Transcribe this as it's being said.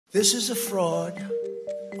This is a fraud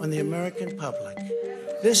on the American public.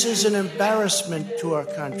 This is an embarrassment to our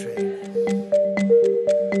country.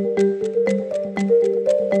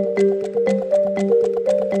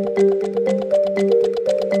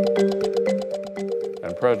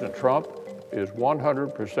 And President Trump is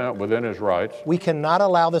 100% within his rights. We cannot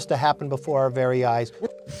allow this to happen before our very eyes.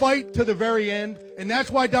 Fight to the very end, and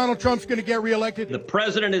that's why Donald Trump's going to get reelected. The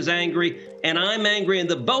president is angry, and I'm angry, and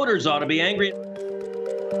the voters ought to be angry.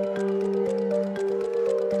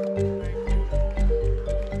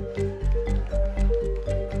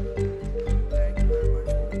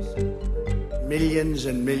 Millions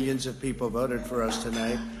and millions of people voted for us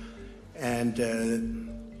tonight, and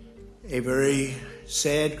a very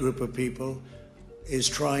sad group of people is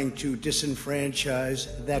trying to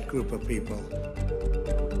disenfranchise that group of people.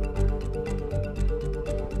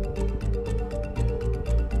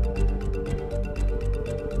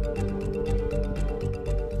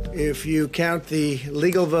 If you count the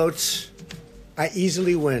legal votes, I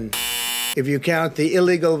easily win. If you count the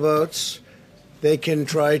illegal votes, they can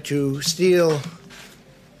try to steal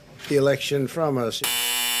the election from us.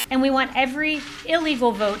 And we want every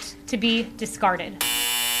illegal vote to be discarded.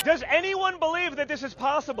 Does anyone believe that this is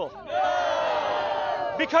possible?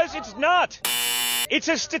 No! Because it's not. It's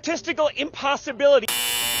a statistical impossibility.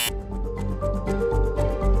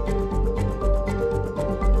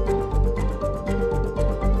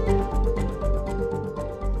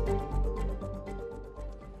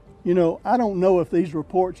 You know, I don't know if these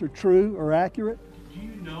reports are true or accurate. Do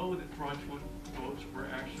you know that fraudulent votes were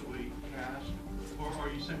actually cast, or are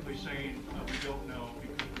you simply saying we don't know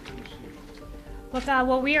because we couldn't see? Look,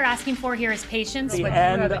 what we are asking for here is patience. The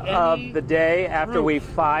end of the day after we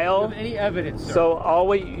file. Any evidence, sir. So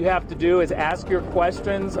all you have to do is ask your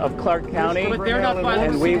questions of Clark County, but they're not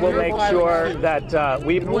filing, and we will make sure that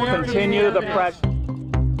we continue the pressure.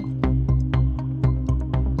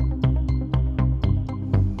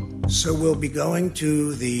 So we'll be going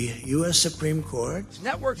to the U.S. Supreme Court.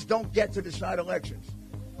 Networks don't get to decide elections.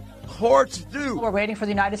 Courts do. We're waiting for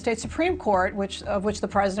the United States Supreme Court, of which the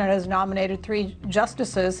president has nominated 3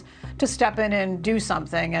 justices to step in and do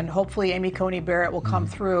something. And hopefully Amy Coney Barrett will come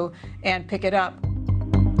through and pick it up.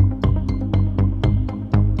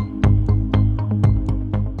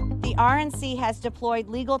 The RNC has deployed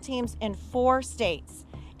legal teams in 4 states,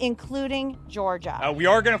 including Georgia. We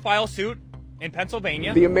are going to file suit in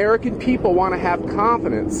Pennsylvania. The American people want to have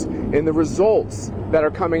confidence in the results that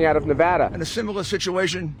are coming out of Nevada. In a similar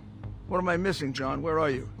situation, what am I missing, John? Where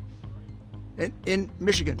are you? In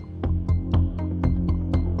Michigan.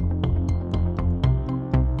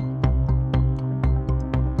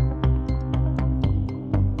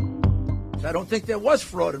 I don't think there was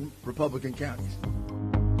fraud in Republican counties.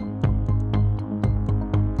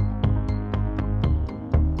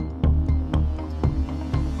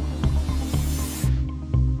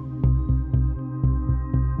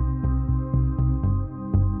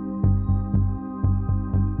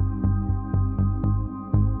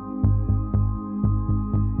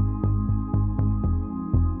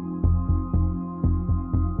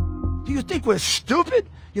 Do you think we're stupid?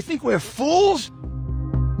 You think we're fools?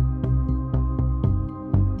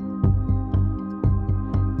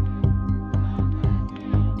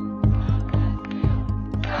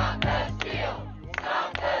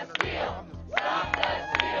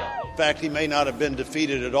 In fact, he may not have been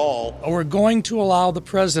defeated at all. We're going to allow the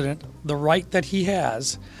president the right that he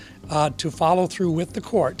has to follow through with the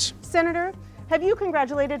courts. Senator, have you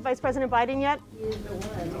congratulated Vice President Biden yet?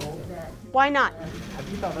 Why not? Have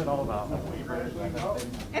you thought at all about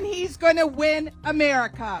And he's going to win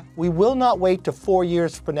America. We will not wait to 4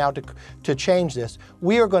 years from now to change this.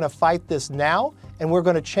 We are going to fight this now, and we're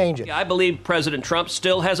going to change it. I believe President Trump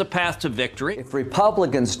still has a path to victory. If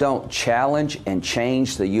Republicans don't challenge and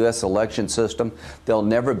change the U.S. election system, there'll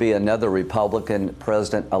never be another Republican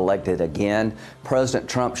president elected again. President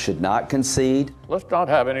Trump should not concede. Let's not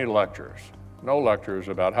have any lectures, no lectures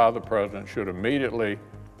about how the president should immediately,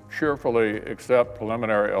 cheerfully accept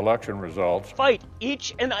preliminary election results. Fight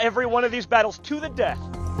each and every one of these battles to the death.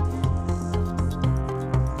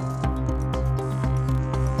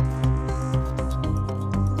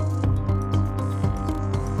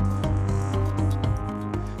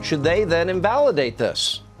 Should they then invalidate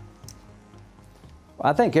this?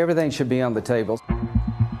 I think everything should be on the table.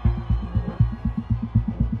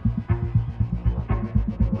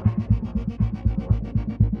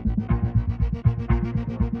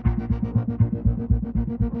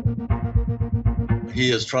 He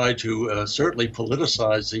has tried to certainly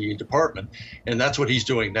politicize the department, and that's what he's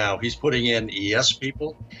doing now. He's putting in ES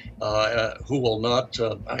people who will not,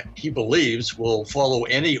 he believes, will follow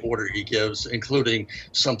any order he gives, including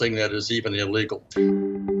something that is even illegal.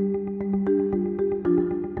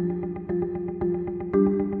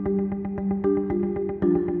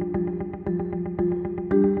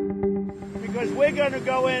 Because we're going to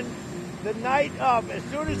go in the night of, as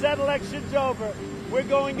soon as that election's over, we're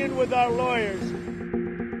going in with our lawyers.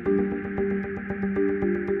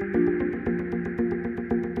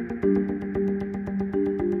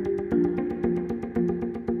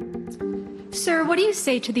 Sir, what do you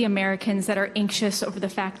say to the Americans that are anxious over the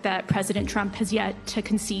fact that President Trump has yet to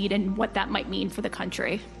concede and what that might mean for the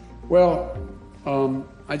country? Well,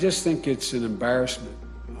 I just think it's an embarrassment,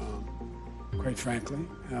 quite frankly.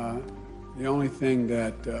 The only thing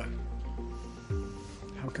that,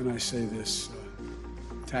 how can I say this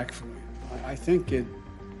tactfully? I think it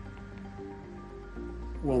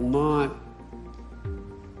will not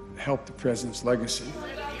help the president's legacy.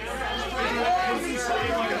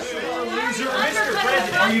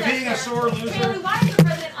 Are you being a sore loser?